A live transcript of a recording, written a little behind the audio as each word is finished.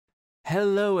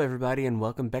Hello, everybody, and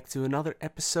welcome back to another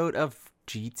episode of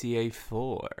GTA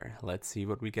 4. Let's see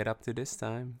what we get up to this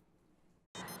time.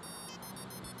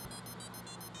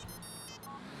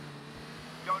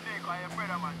 Yo, Nick, I am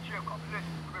brother man, Jacob. Listen,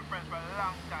 we've been friends for a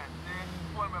long time, see?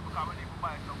 Told me because we need to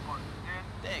buy some guns,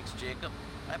 see? Thanks, Jacob.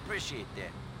 I appreciate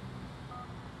that.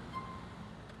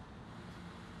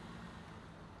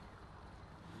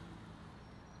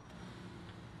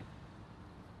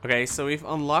 Okay, so we've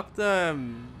unlocked the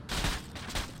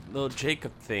little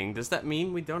Jacob thing. Does that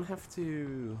mean we don't have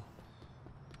to...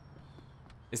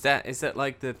 Is that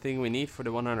like the thing we need for the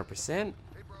 100%?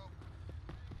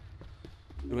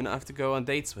 Do we not have to go on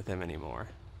dates with him anymore?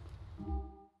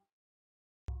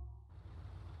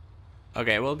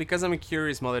 Okay, well, because I'm a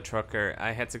curious mother trucker,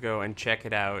 I had to go and check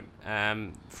it out.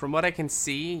 From what I can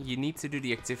see, you need to do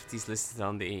the activities listed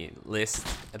on the list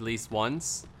at least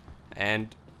once,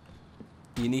 and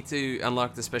you need to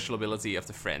unlock the special ability of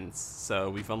the friends. So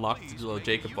we've unlocked the little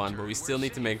Jacob one, but we still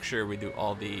need to make sure we do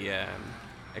all the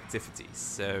activities.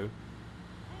 So,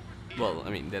 well, I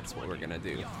mean, that's what we're gonna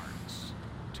do,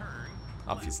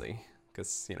 obviously,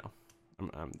 because you know,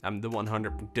 I'm the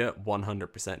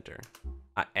 100%er.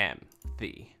 I am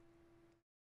the.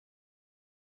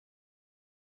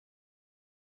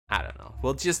 I don't know.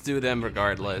 We'll just do them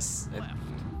regardless.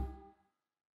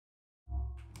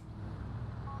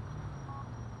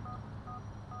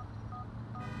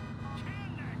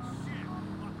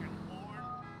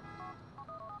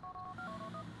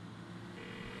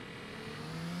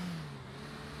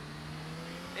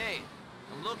 Hey,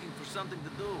 I'm looking for something to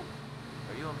do.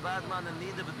 Are you and Batman in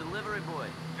need of a delivery boy?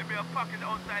 There be a package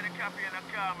outside the cafe in a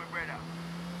car, my brother.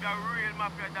 Got real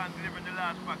mafia done delivering the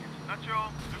last package. Not true?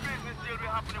 The business deal be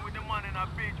happening with the man in a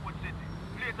Beachwood City.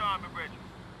 Later on, my brother.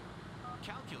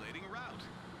 Calculating route.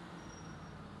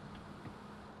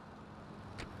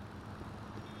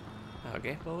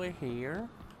 Okay, well, we're here.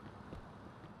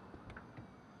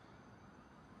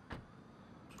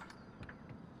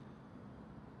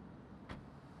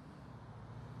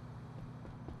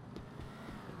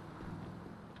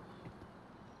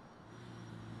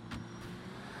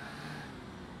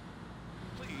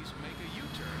 Please make a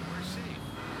U-turn. We're safe.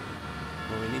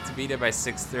 Well, we need to be there by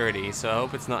 6:30, so I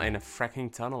hope it's not in a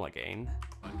fracking tunnel again.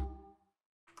 Ugh.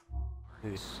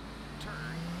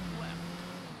 Turn left.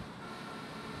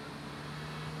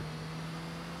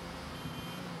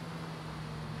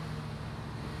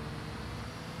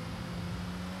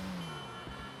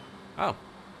 Oh,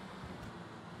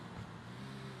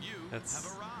 You That's-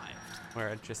 have arrived. where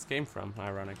it just came from,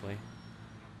 ironically.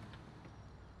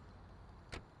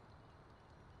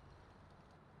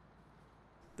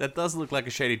 That does look like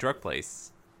a shady drug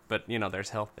place, but you know,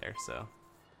 there's health there, so.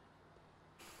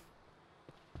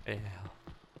 Yeah.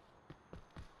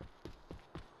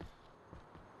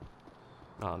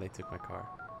 Oh, they took my car.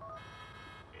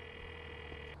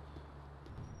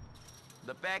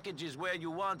 The package is where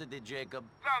you wanted it, Jacob.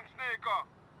 Thanks, Nico.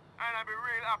 And I be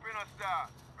real happy in a star.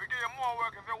 We give you more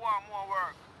work if you want more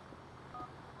work.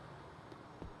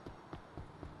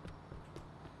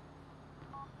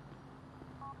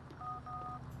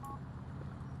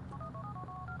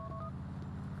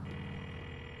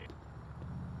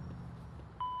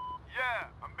 Yeah,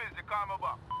 I'm busy. Call me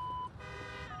back.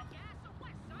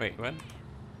 Wait, what?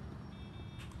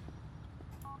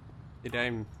 Did I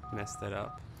mess that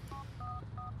up?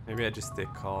 Maybe I just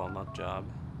did call, not job.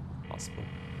 Possible.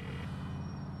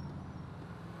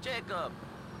 Jacob,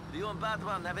 do you and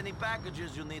Batman have any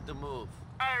packages you need to move?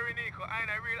 Irie Nico, I ain't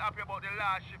real happy about the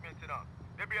last shipment, you know.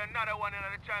 There be another one in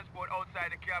the transport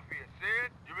outside the cafe, see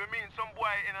it? You be meeting some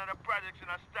boy in the projects in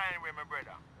a Steinway, my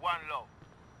brother. One love.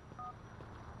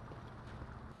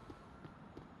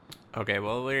 Okay,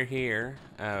 well, we're here.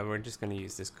 We're just gonna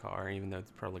use this car, even though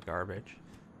it's probably garbage.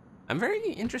 I'm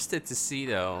very interested to see,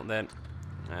 though, that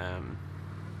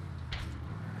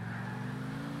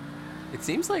it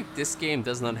seems like this game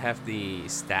does not have the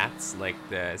stats like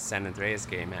the San Andreas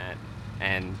game had,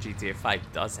 and GTA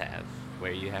 5 does have,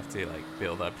 where you have to like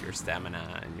build up your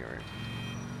stamina and your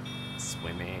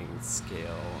swimming skill.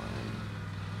 And,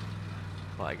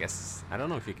 well, I guess I don't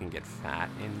know if you can get fat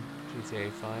in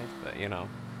GTA 5, but you know.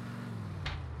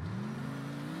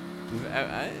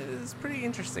 It's pretty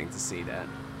interesting to see that.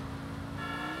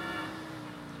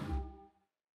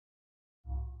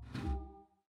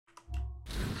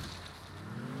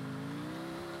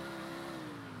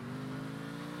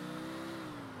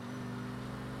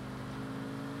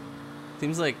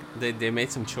 Seems like they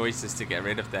made some choices to get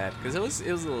rid of that, because it was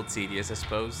a little tedious, I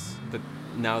suppose. But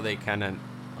now they kind of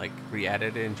like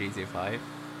re-added it in GTA 5.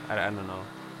 I don't know.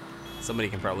 Somebody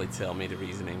can probably tell me the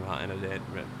reasoning behind it,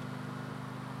 but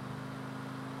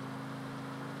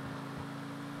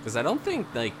Because I don't think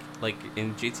like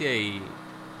in GTA,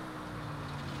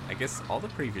 I guess all the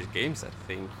previous games, I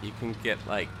think you can get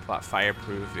like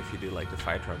fireproof if you do like the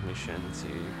fire truck missions.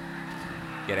 You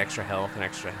get extra health and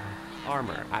extra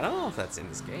armor. I don't know if that's in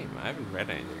this game. I haven't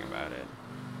read anything about it.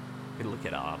 You could look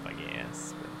it up, I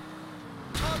guess.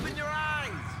 But... Open your eyes!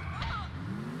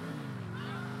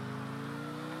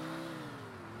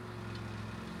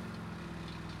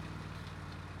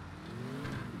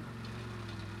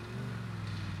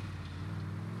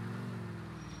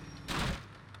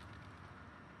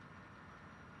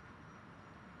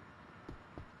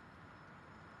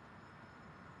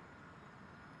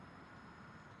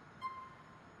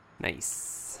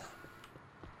 Nice.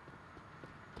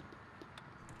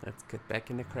 Let's get back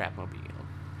in the crapmobile.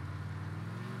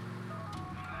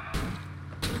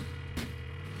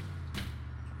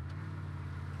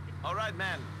 All right,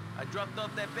 man. I dropped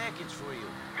off that package for you.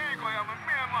 Nico, you're my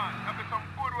main man. That be some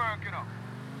good work, you know.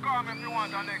 Call me if you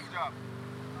want the next job.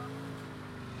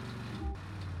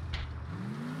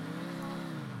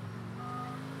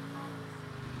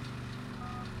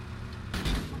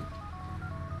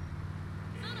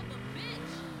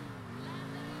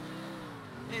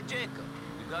 Hey, Jacob.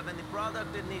 You got any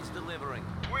product that needs delivering?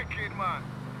 Wicked, man.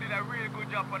 Did a really good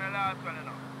job on the last one, you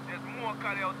know. There's more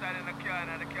Cali outside in the car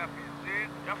and in the cafe, see? You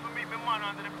have to meet me man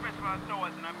under the Christmas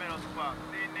towers in the Meadows Park.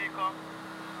 See, Nico?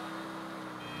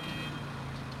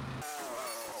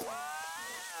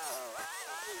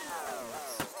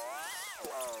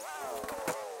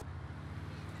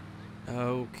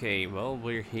 Okay, well,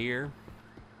 we're here.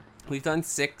 We've done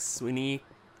 6. We need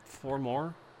 4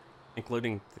 more,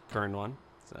 including the current one,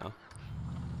 so.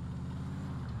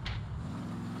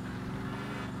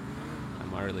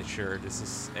 I'm not really sure this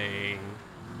is a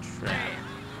trap.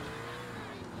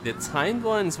 The timed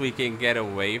ones we can get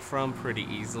away from pretty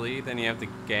easily. Then you have the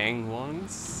gang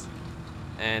ones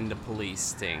and the police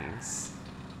stings.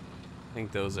 I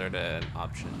think those are the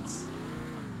options.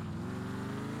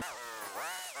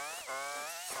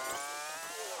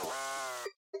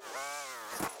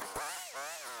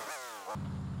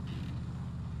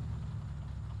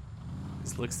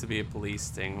 This looks to be a police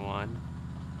sting one.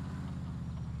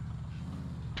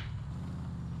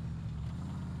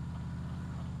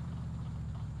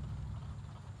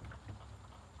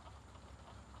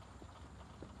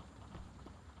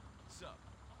 Sup?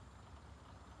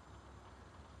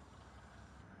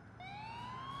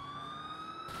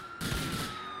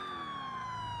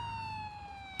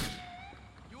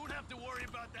 You won't have to worry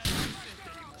about that accent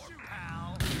anymore,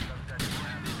 pal.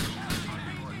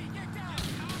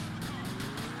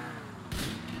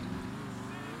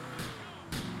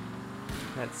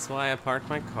 That's why I parked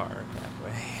my car that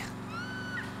way.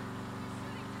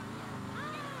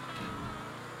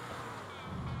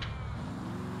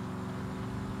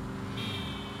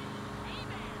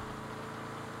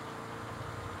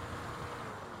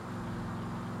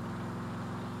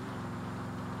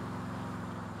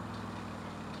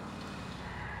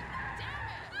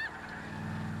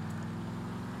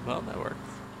 Well, that worked.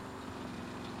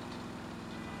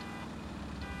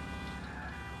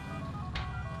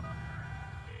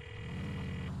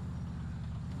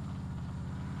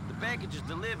 The package is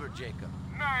delivered, Jacob.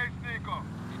 Nice, Nico.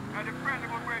 And the friendly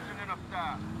operation enough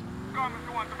star. Come if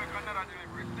you want to make another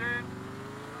delivery, see?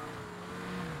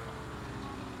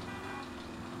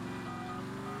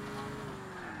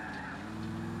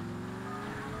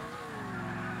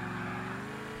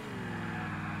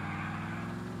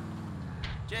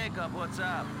 Jacob, what's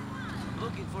up? I'm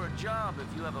looking for a job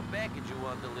if you have a package you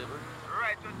want delivered.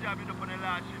 Right, so job you do for the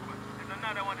last shipment. There's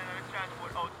another one in the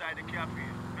transport outside the cafe.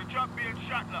 The truck being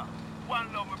shot now.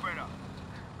 One love, my brother.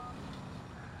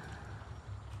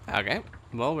 Okay,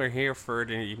 well, we're here for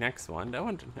the next one. That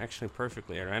went actually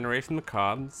perfectly. I ran away from the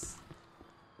cops.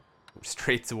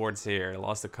 Straight towards here. I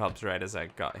lost the cops right as I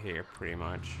got here, pretty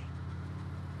much.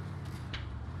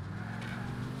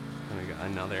 And we got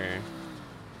another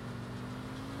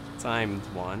timed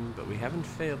one, but we haven't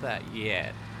failed that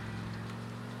yet.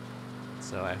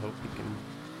 So I hope we can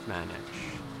manage.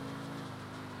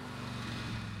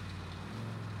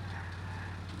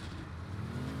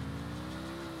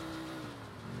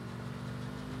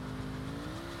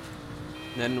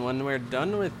 Then when we're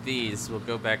done with these, we'll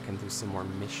go back and do some more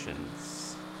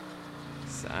missions.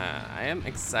 So, I am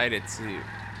excited to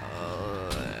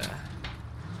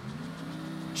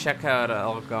check out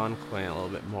Algonquin a little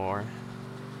bit more.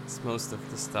 'Cause most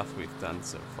of the stuff we've done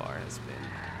so far has been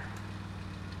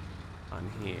on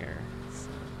here. So,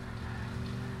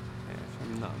 yeah, if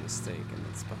I'm not mistaken,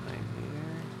 it's behind here.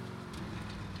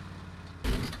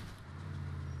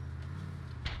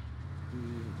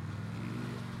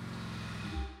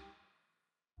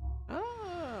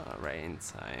 in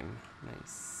time.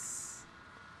 Nice.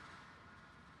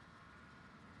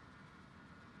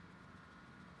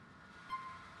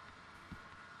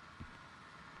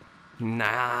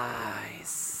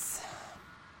 Nice.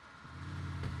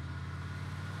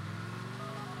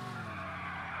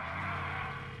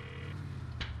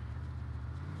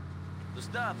 The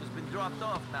stuff has been dropped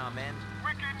off now, man.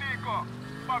 Ricky Nico,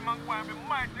 Batman going to be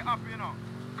mighty happy, you know.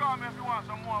 Call me if you want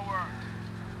some more work.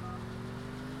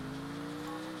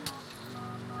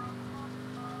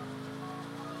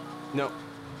 No.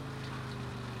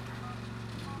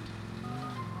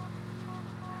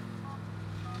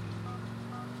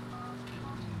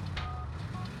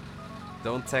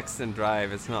 Don't text and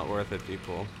drive, it's not worth it,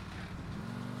 people.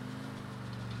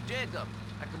 Jacob,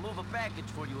 I can move a package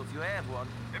for you if you have one.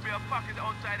 There'll be a package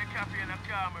outside the cafe in a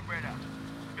car, my brother.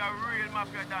 Got real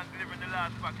mafia done delivering the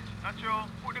last package. Not true?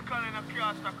 Put the car in a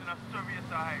car stuck in a service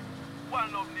side.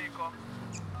 One love, Nico.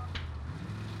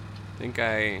 I think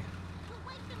I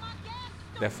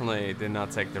definitely did not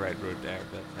take the right route there,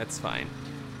 but that's fine.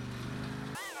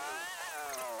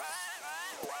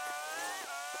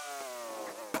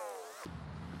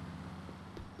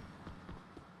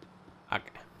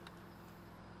 Okay.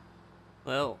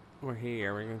 Well, we're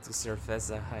here. We're going to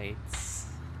Cerveza Heights.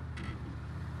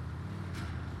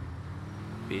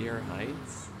 Beer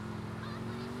Heights?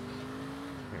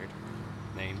 Weird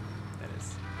name, that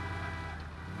is.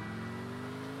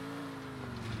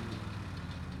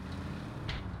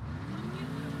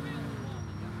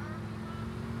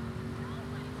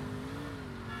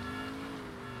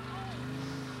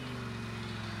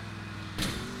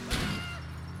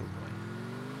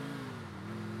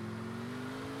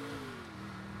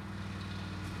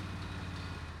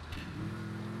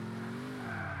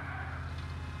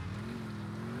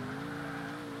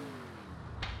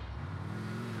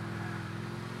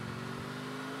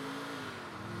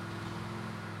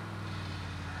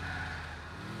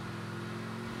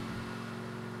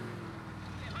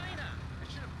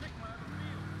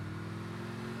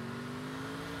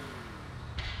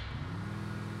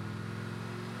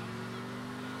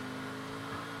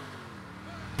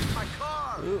 My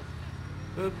car!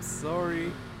 Oops,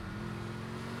 sorry.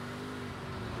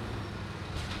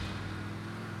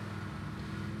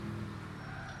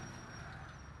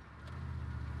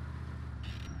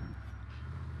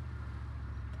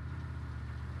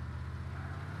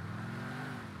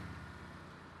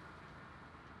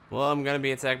 Well, I'm gonna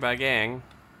be attacked by a gang.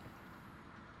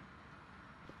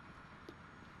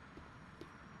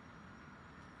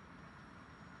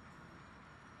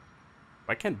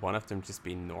 Why can't one of them just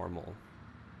be normal?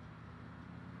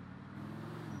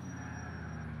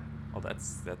 Oh,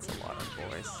 that's a lot of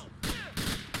boys.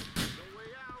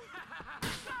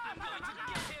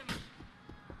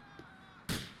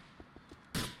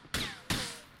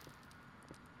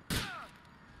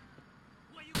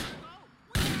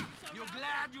 You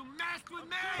glad you messed with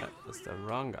me? That was the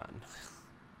wrong gun.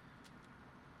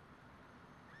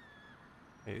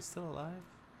 Are you still alive?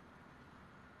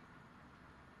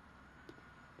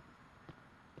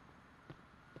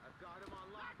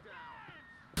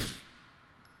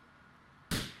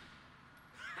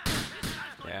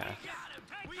 Yeah.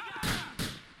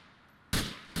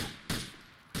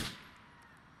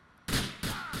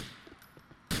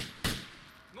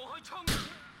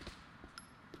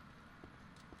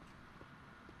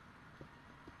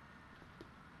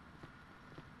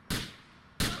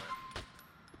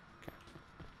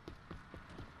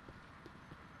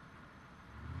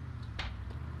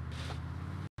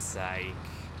 Psych.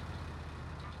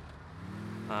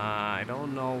 I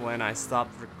don't know when I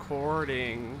stopped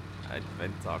recording. I've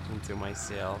been talking to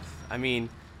myself. I mean,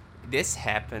 this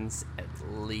happens at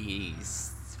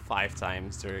least 5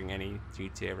 times during any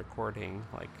GTA recording,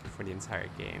 like for the entire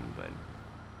game, but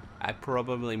I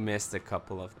probably missed a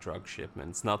couple of drug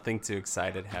shipments. Nothing too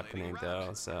excited happening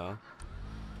though, so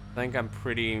I think I'm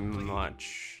pretty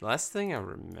much... Last thing I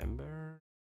remember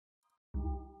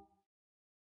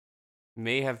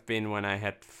may have been when I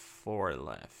had 4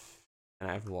 left. And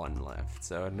I have 1 left,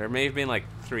 so there may have been like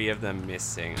 3 of them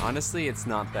missing. Honestly, it's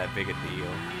not that big a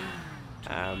deal.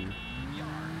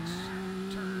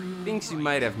 Things you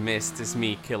might have missed is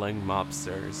me killing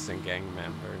mobsters and gang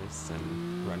members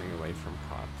and running away from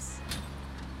cops.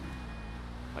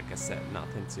 Like I said,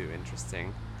 nothing too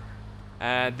interesting.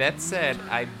 That said,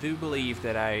 I do believe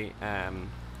that I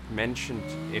mentioned,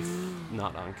 if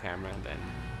not on camera, then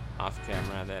off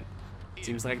camera, that it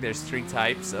seems like there's 3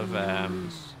 types of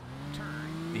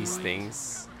these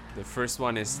things. The first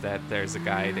one is that there's a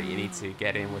guy that you need to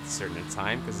get in with a certain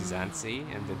time because he's antsy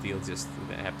and the deal just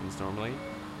happens normally.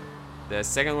 The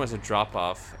second was a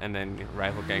drop-off, and then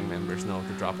rival gang members know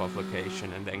the drop-off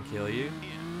location and then kill you.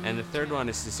 And the third one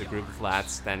is just a group of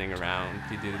lads standing around.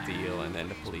 You do the deal, and then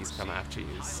the police come after you.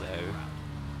 So,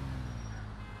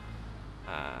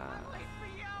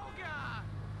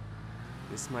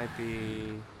 this might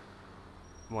be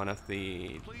one of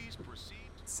the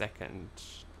second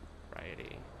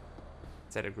variety.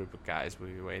 Said a group of guys will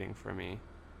be waiting for me,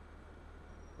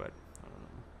 but I don't know.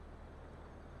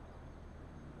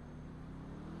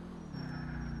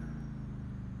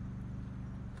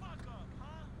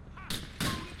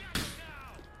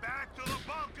 Back to the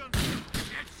Balkans!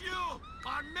 It's you!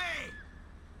 On me!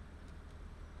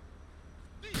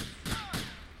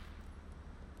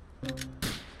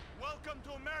 Welcome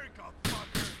to America,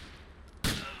 fucker!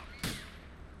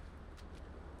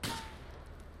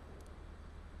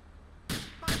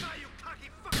 Bye-bye, you cocky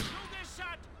fuck! Do this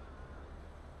shot!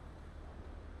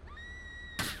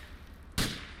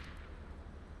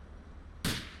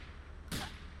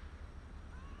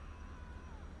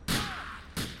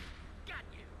 Got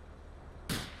you!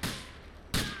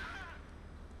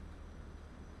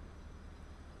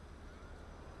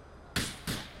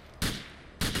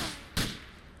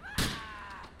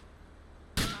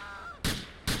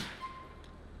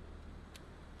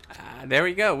 There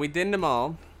we go. We did them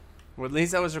all. Well, at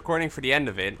least I was recording for the end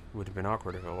of it. Would have been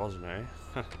awkward if it wasn't, eh?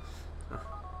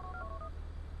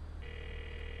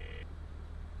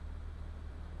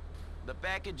 The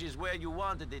package is where you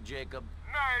wanted it, Jacob.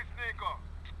 Nice, Nico.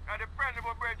 Now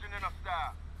dependable bridging in a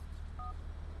star.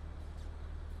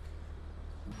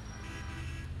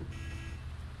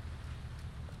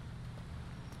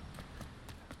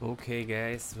 Okay,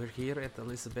 guys, we're here at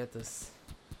Elizabeth's.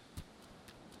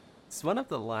 It's one of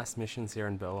the last missions here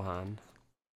in Bohan.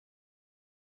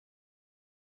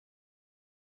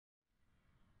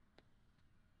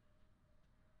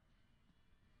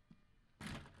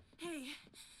 Hey,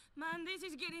 man, this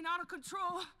is getting out of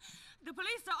control. The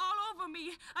police are all over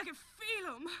me. I can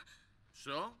feel them.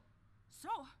 So? So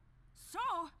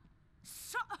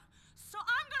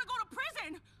I'm gonna go to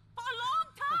prison for a long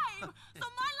time. So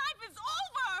my life is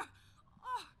over.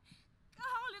 Oh, God,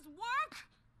 all this work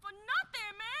for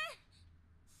nothing, man.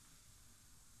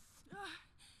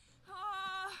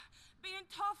 Being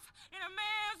tough in a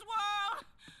man's world.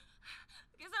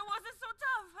 Guess I wasn't so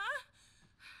tough, huh?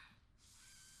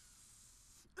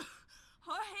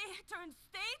 Jorge turned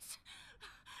states.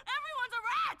 Everyone's a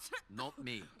rat. Not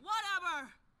me. Whatever.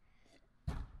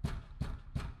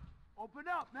 Open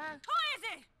up, man. Who is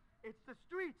it? It's the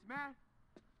streets, man.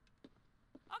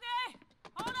 Okay,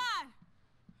 hold on.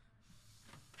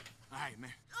 All right,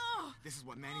 man. Oh, This is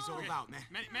what Manny's all about, man.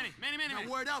 Manny. Now,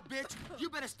 word up, bitch. You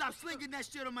better stop slinging that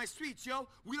shit on my streets, yo.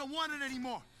 We don't want it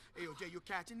anymore. Hey, OJ, you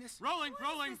catching this? Rolling.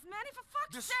 what is this, Manny, for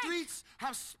fuck's The sake? streets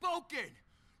have spoken.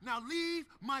 Now leave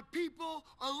my people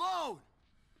alone.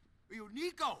 Yo,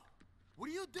 Nico, what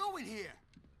are you doing here?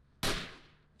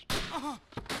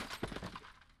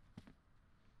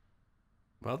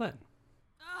 Well then.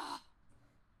 Ugh,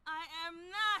 I am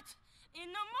not in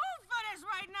the mood for this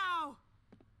right now.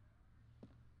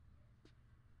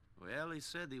 Well, he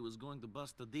said he was going to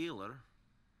bust a dealer.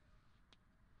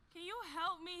 Can you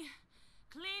help me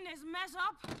clean this mess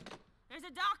up? There's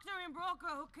a doctor in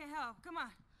Broker who can help. Come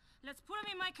on, let's put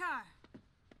him in my car.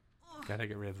 Ugh. Gotta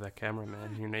get rid of that camera,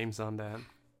 man. Your name's on that.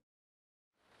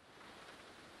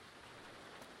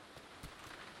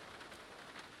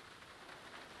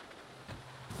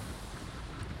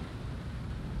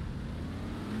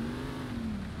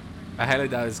 I highly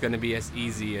doubt it's gonna be as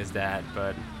easy as that,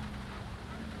 but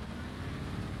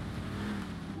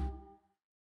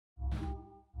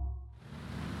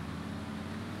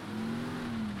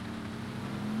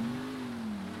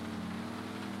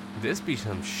this be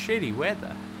some shitty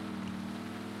weather.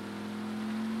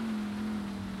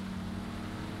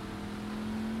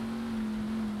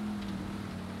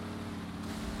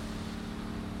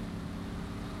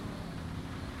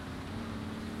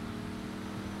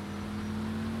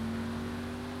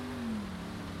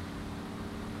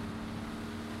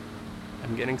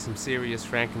 I'm getting some serious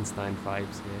Frankenstein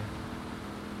vibes here.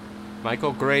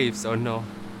 Michael Graves, oh no.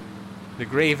 The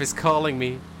grave is calling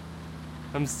me.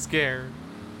 I'm scared.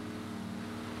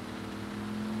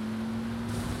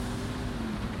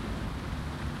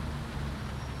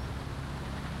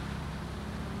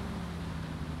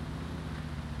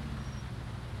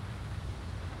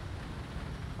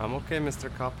 I'm okay,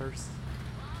 Mr. Coppers.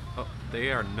 Oh,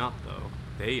 they are not, though.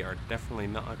 They are definitely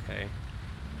not okay.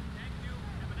 Thank you.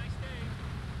 Have a nice day.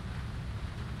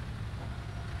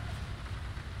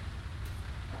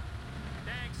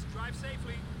 Thanks. Drive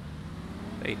safely.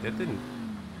 They didn't.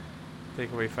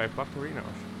 Take away 5 buccarinos.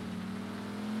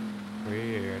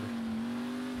 Weird.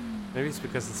 Maybe it's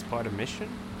because it's part of mission?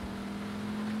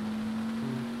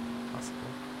 Possible.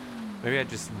 Maybe I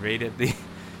just raided the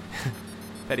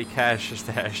petty cash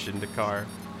stash in the car.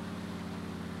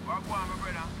 What go on, my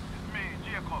brother? It's me,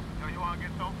 Jacob. Now you wanna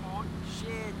get some food?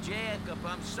 Shit, Jacob,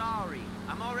 I'm sorry.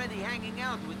 I'm already hanging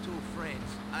out with 2 friends.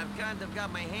 I've kind of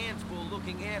got my hands full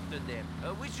looking after them.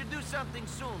 We should do something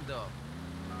soon, though.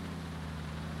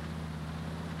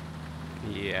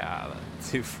 Yeah,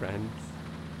 2 friends.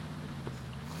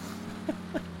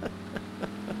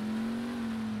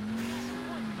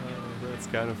 Oh, that's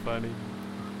kind of funny.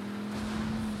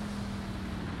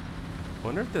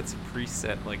 Wonder if that's a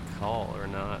preset like call or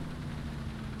not.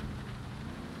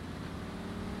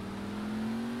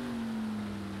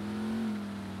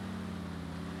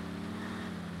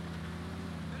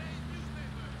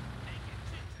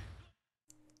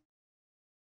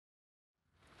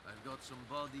 I've got some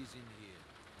bodies in here.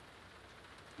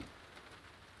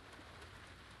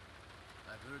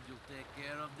 I've heard you'll take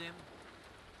care of them.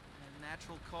 And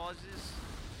natural causes?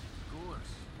 Of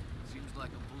course. Seems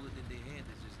like a bullet in the head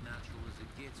is as natural as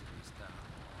it gets in this town.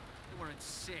 They weren't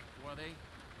sick, were they?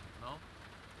 No?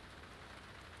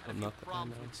 And Not a few that I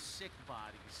problems know. with sick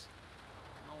bodies.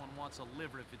 No one wants a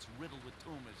liver if it's riddled with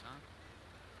tumors, huh?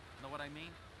 Know what I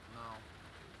mean? No.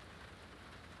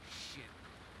 Shit.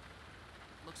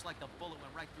 Looks like the bullet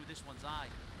went right through this one's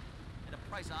eye. And the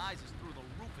price of eyes is through the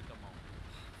roof at the moment.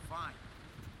 Fine.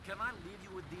 Can I leave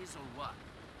you with these or what?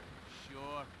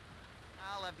 Sure.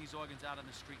 I'll have these organs out on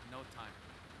the street in no time.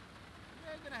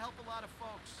 They're gonna help a lot of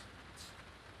folks.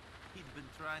 He'd been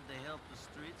trying to help the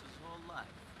streets his whole life.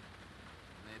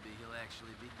 Maybe he'll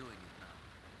actually be doing it now.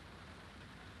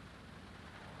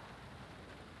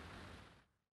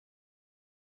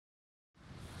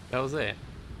 That was it.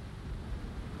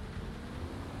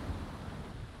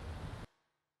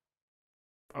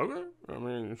 Okay. I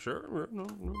mean, sure. No.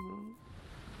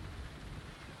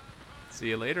 See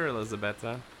you later,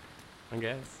 Elizabetta. I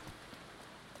guess.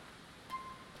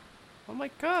 Oh my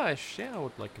gosh. Yeah, I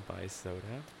would like to buy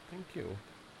soda. Thank you.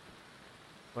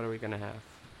 What are we gonna have?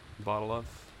 A bottle of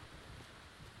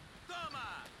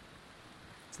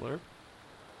Slurp?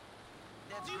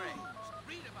 That's great.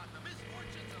 Read about the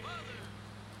misfortunes of others.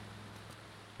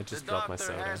 I just The dropped my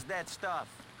doctor soda. has that stuff.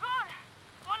 Good.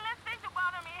 One less thing to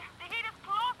bother me. The heat is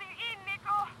closing in,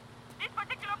 Nico. This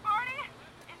particular party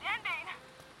is ending.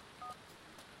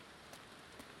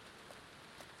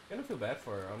 Gonna feel bad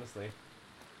for her, honestly.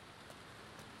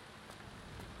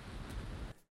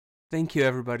 Thank you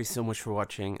everybody so much for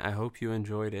watching. I hope you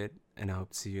enjoyed it, and I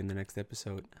hope to see you in the next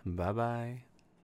episode. Bye bye.